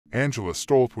Angela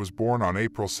Stoldt was born on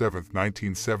April 7,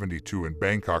 1972 in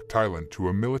Bangkok, Thailand to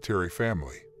a military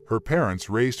family. Her parents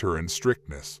raised her in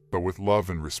strictness, but with love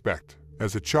and respect.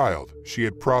 As a child, she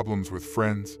had problems with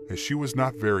friends, as she was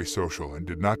not very social and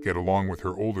did not get along with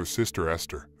her older sister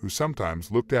Esther, who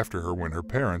sometimes looked after her when her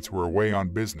parents were away on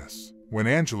business. When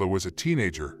Angela was a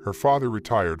teenager, her father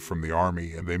retired from the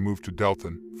army and they moved to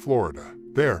Delton, Florida.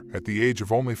 There, at the age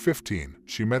of only 15,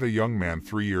 she met a young man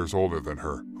 3 years older than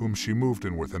her, whom she moved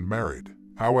in with and married.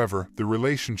 However, the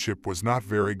relationship was not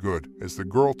very good, as the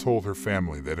girl told her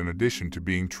family that in addition to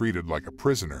being treated like a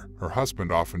prisoner, her husband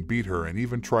often beat her and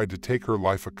even tried to take her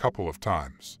life a couple of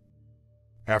times.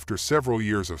 After several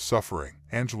years of suffering,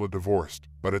 Angela divorced,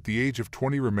 but at the age of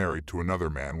 20 remarried to another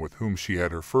man with whom she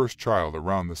had her first child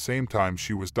around the same time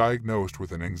she was diagnosed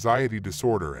with an anxiety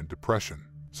disorder and depression.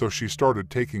 So she started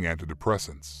taking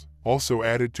antidepressants. Also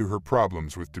added to her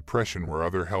problems with depression were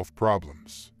other health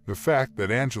problems. The fact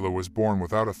that Angela was born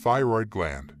without a thyroid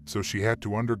gland, so she had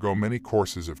to undergo many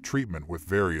courses of treatment with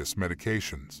various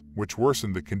medications, which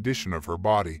worsened the condition of her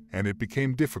body, and it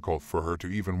became difficult for her to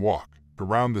even walk.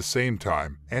 Around the same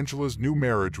time, Angela's new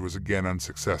marriage was again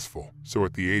unsuccessful, so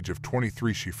at the age of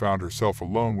 23 she found herself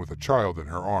alone with a child in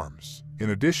her arms. In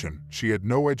addition, she had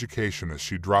no education as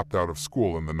she dropped out of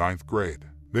school in the 9th grade.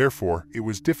 Therefore, it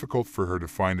was difficult for her to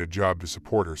find a job to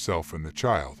support herself and the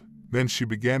child. Then she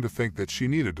began to think that she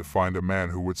needed to find a man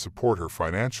who would support her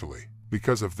financially.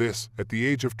 Because of this, at the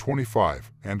age of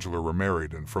 25, Angela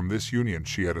remarried, and from this union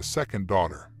she had a second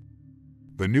daughter.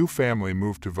 The new family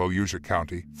moved to Volusia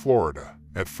County, Florida.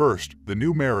 At first, the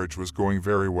new marriage was going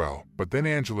very well, but then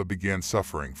Angela began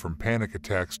suffering from panic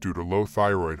attacks due to low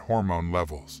thyroid hormone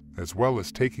levels, as well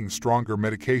as taking stronger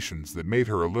medications that made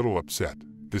her a little upset.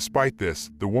 Despite this,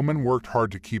 the woman worked hard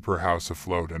to keep her house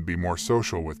afloat and be more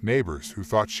social with neighbors who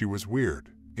thought she was weird.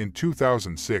 In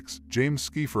 2006, James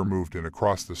Skiefer moved in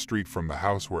across the street from the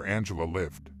house where Angela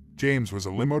lived. James was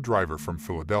a limo driver from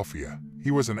Philadelphia. He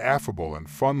was an affable and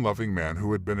fun-loving man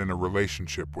who had been in a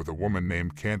relationship with a woman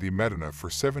named Candy Medina for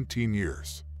 17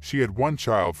 years. She had one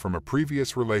child from a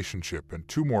previous relationship and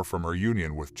 2 more from her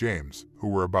union with James, who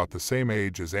were about the same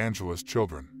age as Angela's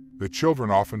children. The children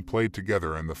often played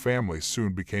together and the families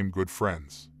soon became good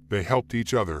friends. They helped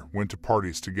each other, went to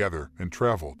parties together, and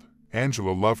traveled.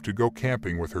 Angela loved to go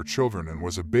camping with her children and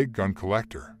was a big gun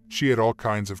collector. She had all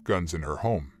kinds of guns in her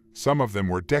home. Some of them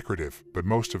were decorative, but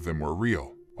most of them were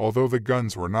real. Although the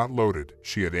guns were not loaded,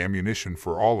 she had ammunition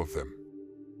for all of them.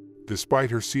 Despite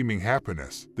her seeming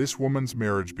happiness, this woman's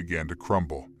marriage began to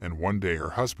crumble, and one day her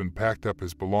husband packed up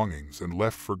his belongings and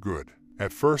left for good.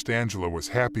 At first, Angela was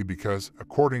happy because,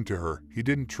 according to her, he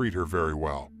didn't treat her very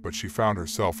well, but she found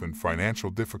herself in financial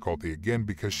difficulty again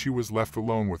because she was left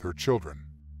alone with her children.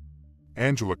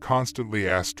 Angela constantly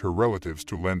asked her relatives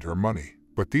to lend her money,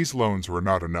 but these loans were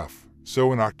not enough.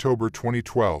 So in October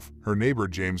 2012, her neighbor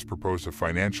James proposed a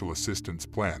financial assistance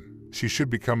plan. She should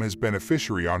become his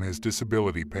beneficiary on his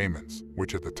disability payments,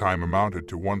 which at the time amounted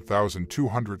to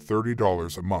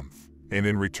 $1,230 a month. And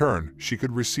in return, she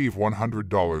could receive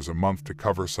 $100 a month to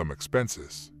cover some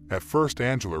expenses. At first,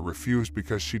 Angela refused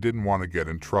because she didn't want to get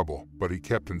in trouble, but he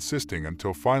kept insisting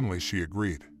until finally she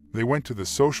agreed. They went to the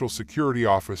Social Security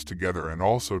office together and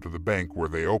also to the bank where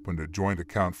they opened a joint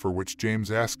account for which James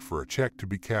asked for a check to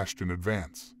be cashed in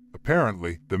advance.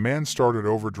 Apparently, the man started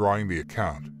overdrawing the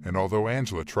account, and although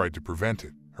Angela tried to prevent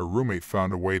it, her roommate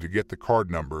found a way to get the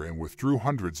card number and withdrew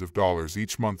hundreds of dollars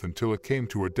each month until it came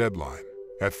to a deadline.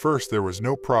 At first there was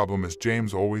no problem as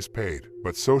James always paid,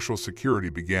 but Social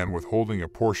Security began withholding a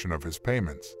portion of his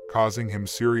payments, causing him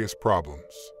serious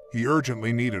problems. He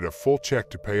urgently needed a full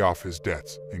check to pay off his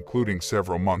debts, including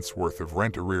several months' worth of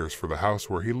rent arrears for the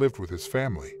house where he lived with his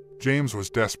family. James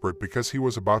was desperate because he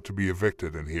was about to be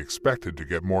evicted and he expected to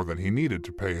get more than he needed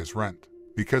to pay his rent.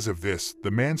 Because of this,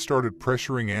 the man started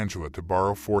pressuring Angela to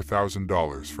borrow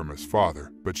 $4,000 from his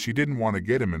father, but she didn't want to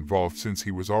get him involved since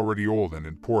he was already old and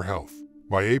in poor health.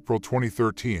 By April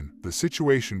 2013, the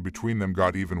situation between them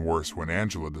got even worse when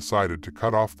Angela decided to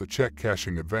cut off the check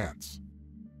cashing advance.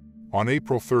 On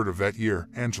April 3rd of that year,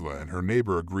 Angela and her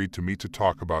neighbor agreed to meet to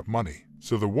talk about money.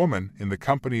 So the woman, in the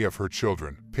company of her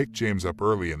children, picked James up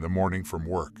early in the morning from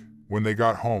work. When they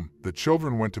got home, the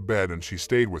children went to bed and she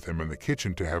stayed with him in the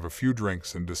kitchen to have a few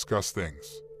drinks and discuss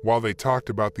things. While they talked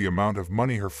about the amount of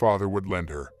money her father would lend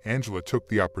her, Angela took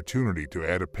the opportunity to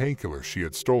add a painkiller she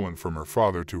had stolen from her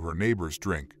father to her neighbor's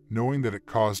drink, knowing that it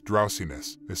caused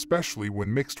drowsiness, especially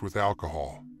when mixed with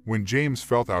alcohol. When James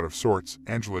felt out of sorts,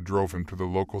 Angela drove him to the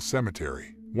local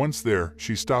cemetery. Once there,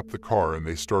 she stopped the car and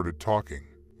they started talking.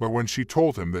 But when she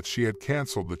told him that she had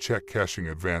canceled the check cashing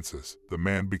advances, the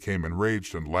man became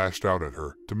enraged and lashed out at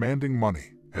her, demanding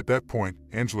money. At that point,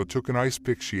 Angela took an ice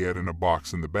pick she had in a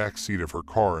box in the back seat of her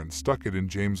car and stuck it in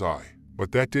James' eye.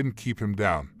 But that didn't keep him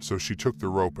down, so she took the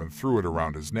rope and threw it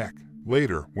around his neck.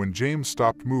 Later, when James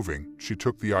stopped moving, she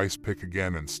took the ice pick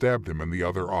again and stabbed him in the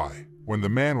other eye. When the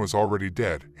man was already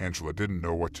dead, Angela didn't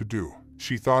know what to do.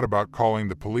 She thought about calling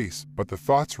the police, but the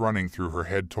thoughts running through her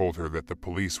head told her that the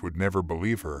police would never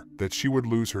believe her, that she would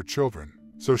lose her children.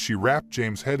 So she wrapped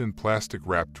James' head in plastic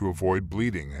wrap to avoid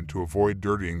bleeding and to avoid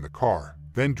dirtying the car,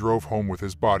 then drove home with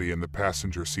his body in the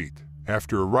passenger seat.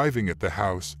 After arriving at the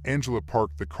house, Angela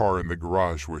parked the car in the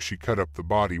garage where she cut up the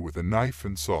body with a knife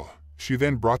and saw. She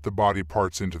then brought the body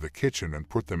parts into the kitchen and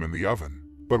put them in the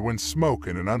oven. But when smoke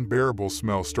and an unbearable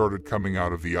smell started coming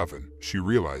out of the oven, she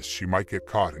realized she might get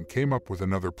caught and came up with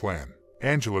another plan.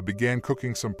 Angela began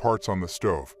cooking some parts on the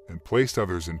stove and placed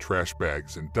others in trash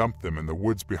bags and dumped them in the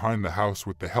woods behind the house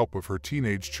with the help of her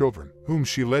teenage children, whom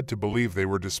she led to believe they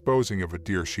were disposing of a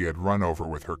deer she had run over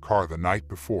with her car the night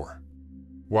before.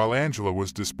 While Angela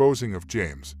was disposing of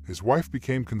James, his wife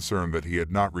became concerned that he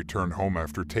had not returned home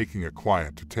after taking a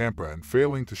client to Tampa and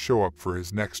failing to show up for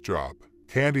his next job.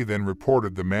 Candy then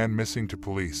reported the man missing to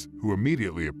police, who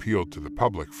immediately appealed to the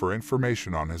public for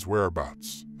information on his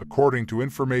whereabouts. According to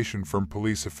information from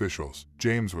police officials,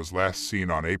 James was last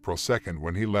seen on April 2nd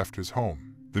when he left his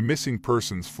home. The missing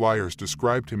persons flyers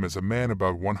described him as a man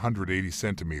about 180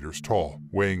 centimeters tall,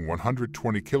 weighing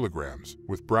 120 kilograms,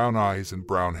 with brown eyes and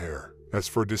brown hair. As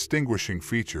for distinguishing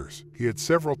features, he had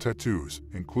several tattoos,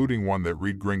 including one that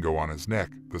read Gringo on his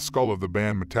neck, the skull of the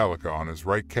band Metallica on his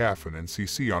right calf, and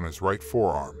NCC on his right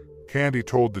forearm. Candy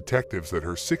told detectives that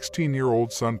her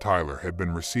 16-year-old son Tyler had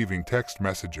been receiving text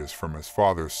messages from his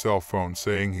father's cell phone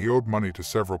saying he owed money to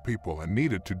several people and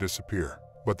needed to disappear.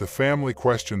 But the family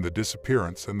questioned the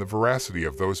disappearance and the veracity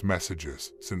of those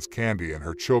messages, since Candy and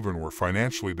her children were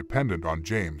financially dependent on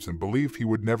James and believed he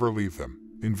would never leave them.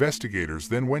 Investigators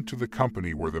then went to the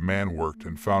company where the man worked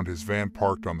and found his van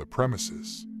parked on the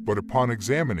premises. But upon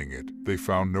examining it, they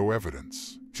found no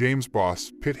evidence. James'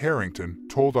 boss, Pitt Harrington,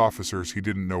 told officers he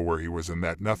didn't know where he was and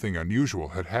that nothing unusual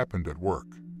had happened at work.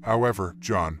 However,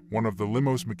 John, one of the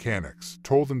limo's mechanics,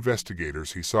 told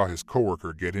investigators he saw his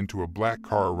coworker get into a black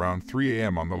car around 3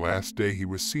 a.m. on the last day he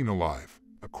was seen alive.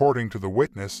 According to the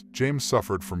witness, James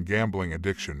suffered from gambling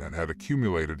addiction and had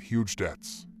accumulated huge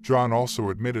debts. John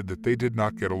also admitted that they did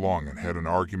not get along and had an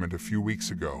argument a few weeks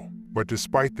ago. But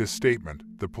despite this statement,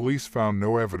 the police found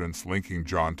no evidence linking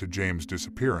John to James'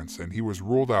 disappearance and he was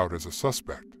ruled out as a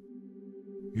suspect.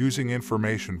 Using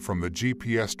information from the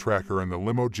GPS tracker and the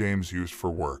limo James used for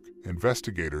work,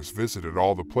 investigators visited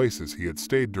all the places he had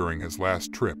stayed during his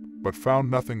last trip, but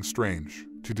found nothing strange.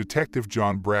 To Detective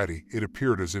John Brady, it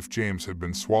appeared as if James had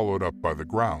been swallowed up by the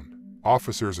ground.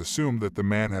 Officers assumed that the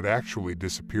man had actually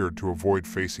disappeared to avoid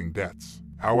facing debts.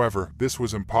 However, this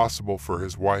was impossible for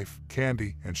his wife,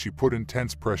 Candy, and she put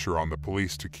intense pressure on the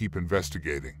police to keep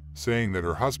investigating, saying that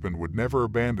her husband would never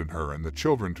abandon her and the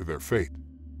children to their fate.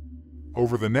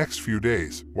 Over the next few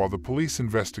days, while the police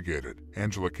investigated,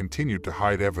 Angela continued to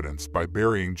hide evidence by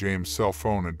burying James' cell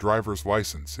phone and driver's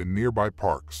license in nearby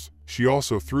parks. She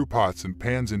also threw pots and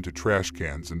pans into trash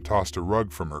cans and tossed a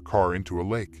rug from her car into a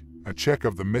lake. A check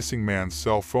of the missing man's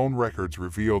cell phone records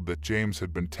revealed that James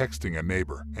had been texting a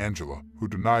neighbor, Angela, who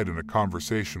denied in a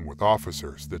conversation with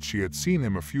officers that she had seen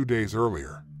him a few days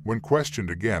earlier. When questioned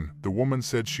again, the woman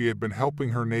said she had been helping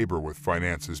her neighbor with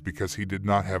finances because he did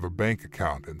not have a bank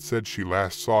account and said she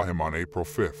last saw him on April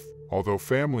 5th, although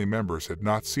family members had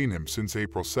not seen him since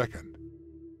April 2nd.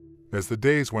 As the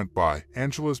days went by,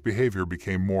 Angela's behavior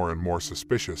became more and more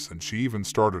suspicious and she even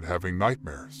started having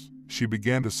nightmares. She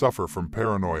began to suffer from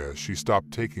paranoia as she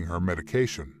stopped taking her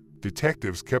medication.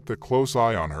 Detectives kept a close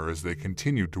eye on her as they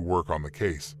continued to work on the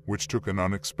case, which took an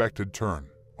unexpected turn.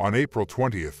 On April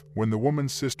 20th, when the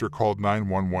woman's sister called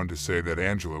 911 to say that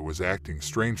Angela was acting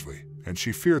strangely, and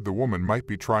she feared the woman might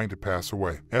be trying to pass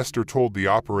away, Esther told the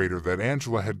operator that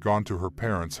Angela had gone to her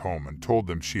parents' home and told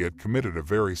them she had committed a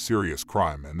very serious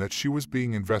crime and that she was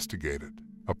being investigated.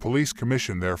 A police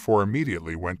commission therefore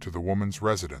immediately went to the woman's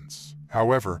residence.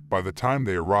 However, by the time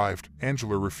they arrived,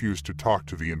 Angela refused to talk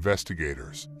to the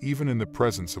investigators, even in the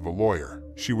presence of a lawyer.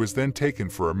 She was then taken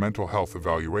for a mental health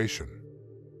evaluation.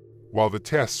 While the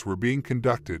tests were being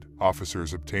conducted,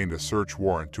 officers obtained a search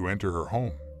warrant to enter her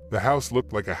home. The house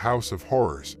looked like a house of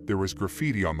horrors. There was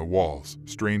graffiti on the walls,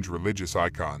 strange religious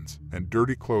icons, and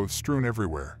dirty clothes strewn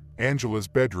everywhere. Angela's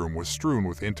bedroom was strewn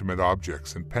with intimate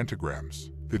objects and pentagrams.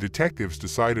 The detectives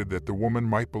decided that the woman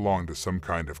might belong to some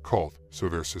kind of cult, so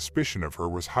their suspicion of her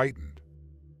was heightened.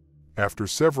 After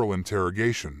several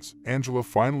interrogations, Angela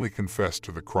finally confessed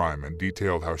to the crime and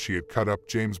detailed how she had cut up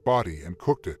James' body and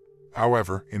cooked it.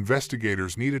 However,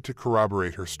 investigators needed to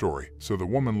corroborate her story, so the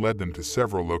woman led them to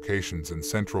several locations in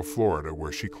Central Florida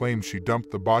where she claimed she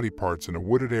dumped the body parts in a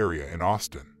wooded area in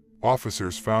Austin.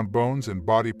 Officers found bones and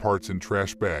body parts in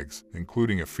trash bags,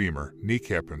 including a femur,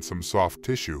 kneecap, and some soft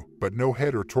tissue, but no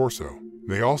head or torso.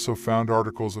 They also found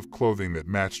articles of clothing that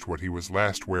matched what he was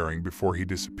last wearing before he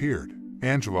disappeared.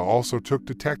 Angela also took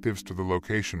detectives to the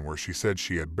location where she said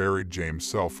she had buried James'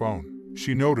 cell phone.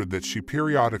 She noted that she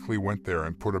periodically went there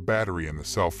and put a battery in the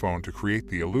cell phone to create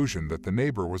the illusion that the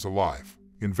neighbor was alive.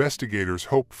 Investigators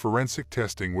hoped forensic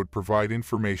testing would provide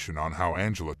information on how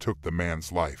Angela took the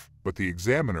man's life, but the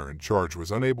examiner in charge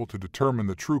was unable to determine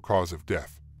the true cause of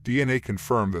death. DNA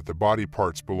confirmed that the body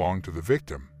parts belonged to the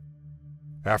victim.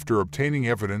 After obtaining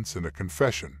evidence and a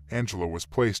confession, Angela was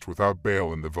placed without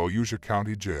bail in the Volusia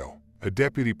County Jail. A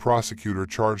deputy prosecutor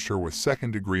charged her with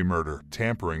second-degree murder,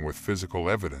 tampering with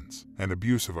physical evidence, and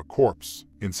abuse of a corpse.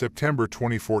 In September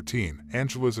 2014,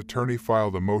 Angela's attorney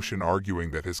filed a motion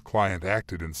arguing that his client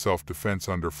acted in self-defense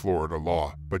under Florida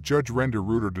law, but Judge Render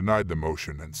Reuter denied the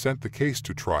motion and sent the case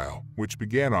to trial, which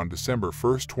began on December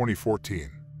 1, 2014.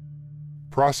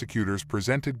 Prosecutors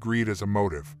presented greed as a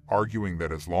motive, arguing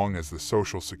that as long as the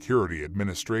Social Security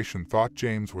Administration thought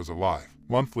James was alive,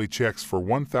 monthly checks for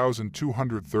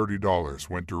 $1,230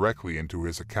 went directly into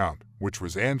his account, which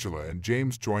was Angela and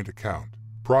James' joint account.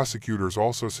 Prosecutors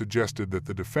also suggested that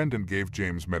the defendant gave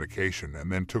James medication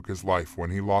and then took his life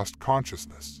when he lost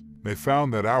consciousness. They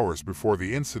found that hours before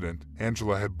the incident,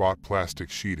 Angela had bought plastic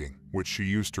sheeting, which she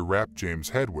used to wrap James'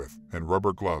 head with, and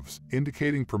rubber gloves,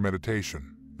 indicating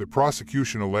premeditation. The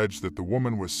prosecution alleged that the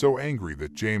woman was so angry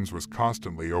that James was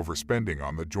constantly overspending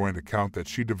on the joint account that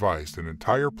she devised an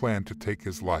entire plan to take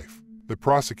his life. The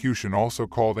prosecution also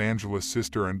called Angela's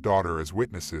sister and daughter as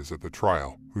witnesses at the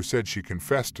trial, who said she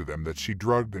confessed to them that she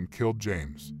drugged and killed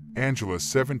James. Angela's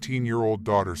 17-year-old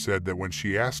daughter said that when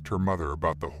she asked her mother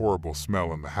about the horrible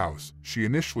smell in the house, she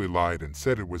initially lied and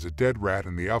said it was a dead rat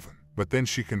in the oven. But then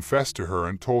she confessed to her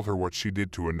and told her what she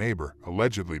did to a neighbor,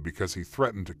 allegedly because he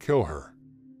threatened to kill her.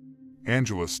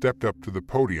 Angela stepped up to the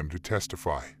podium to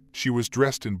testify. She was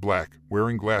dressed in black,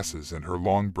 wearing glasses and her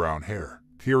long brown hair.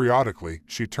 Periodically,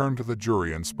 she turned to the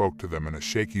jury and spoke to them in a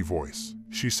shaky voice.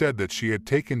 She said that she had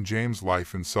taken James'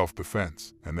 life in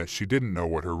self-defense, and that she didn't know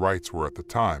what her rights were at the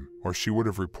time, or she would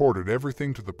have reported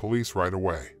everything to the police right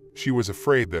away. She was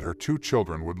afraid that her 2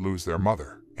 children would lose their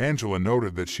mother. Angela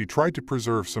noted that she tried to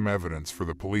preserve some evidence for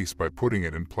the police by putting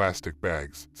it in plastic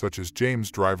bags, such as James'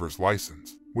 driver's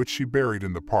license, which she buried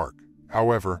in the park.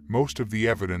 However, most of the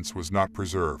evidence was not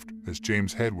preserved, as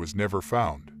James' head was never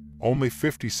found. Only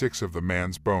 56 of the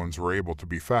man's bones were able to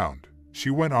be found. She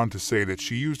went on to say that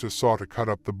she used a saw to cut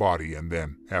up the body and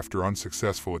then, after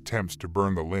unsuccessful attempts to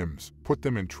burn the limbs, put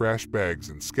them in trash bags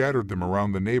and scattered them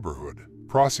around the neighborhood.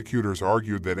 Prosecutors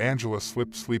argued that Angela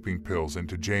slipped sleeping pills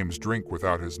into James' drink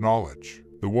without his knowledge.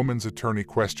 The woman's attorney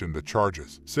questioned the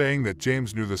charges, saying that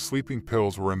James knew the sleeping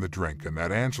pills were in the drink and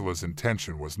that Angela's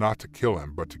intention was not to kill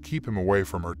him but to keep him away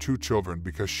from her 2 children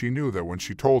because she knew that when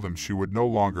she told him she would no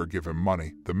longer give him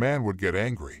money, the man would get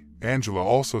angry. Angela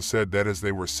also said that as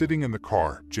they were sitting in the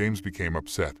car, James became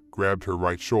upset, grabbed her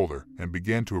right shoulder, and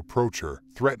began to approach her,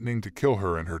 threatening to kill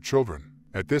her and her children.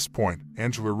 At this point,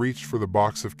 Angela reached for the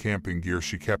box of camping gear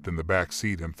she kept in the back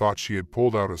seat and thought she had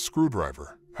pulled out a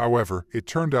screwdriver. However, it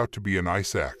turned out to be an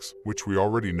ice axe, which we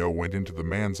already know went into the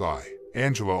man's eye.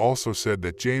 Angela also said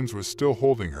that James was still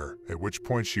holding her, at which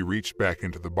point she reached back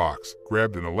into the box,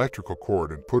 grabbed an electrical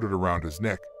cord and put it around his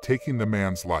neck, taking the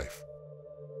man's life.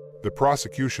 The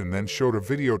prosecution then showed a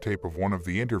videotape of one of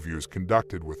the interviews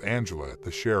conducted with Angela at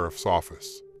the sheriff's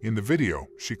office. In the video,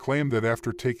 she claimed that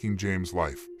after taking James'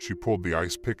 life, she pulled the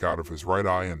ice pick out of his right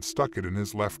eye and stuck it in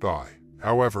his left eye.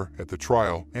 However, at the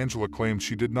trial, Angela claimed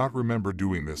she did not remember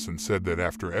doing this and said that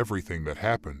after everything that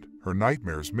happened, her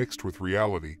nightmares mixed with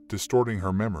reality, distorting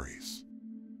her memories.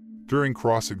 During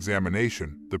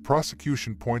cross-examination, the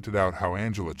prosecution pointed out how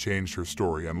Angela changed her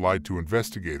story and lied to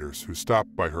investigators who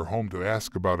stopped by her home to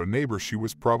ask about a neighbor she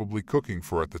was probably cooking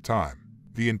for at the time.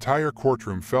 The entire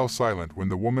courtroom fell silent when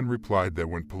the woman replied that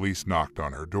when police knocked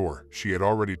on her door, she had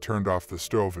already turned off the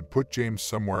stove and put James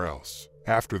somewhere else.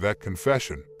 After that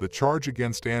confession, the charge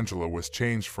against Angela was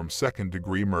changed from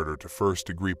second-degree murder to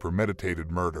first-degree premeditated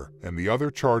murder, and the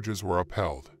other charges were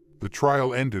upheld. The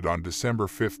trial ended on December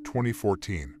 5,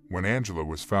 2014, when Angela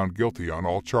was found guilty on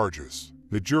all charges.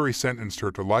 The jury sentenced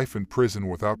her to life in prison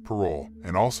without parole,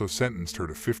 and also sentenced her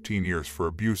to 15 years for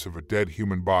abuse of a dead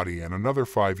human body and another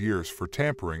 5 years for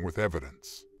tampering with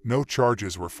evidence. No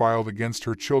charges were filed against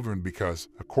her children because,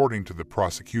 according to the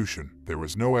prosecution, there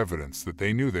was no evidence that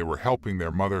they knew they were helping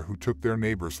their mother who took their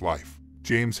neighbor's life.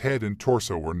 James' head and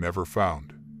torso were never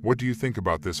found. What do you think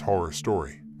about this horror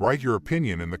story? Write your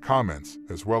opinion in the comments,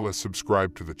 as well as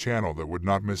subscribe to the channel that would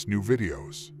not miss new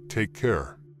videos. Take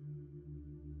care.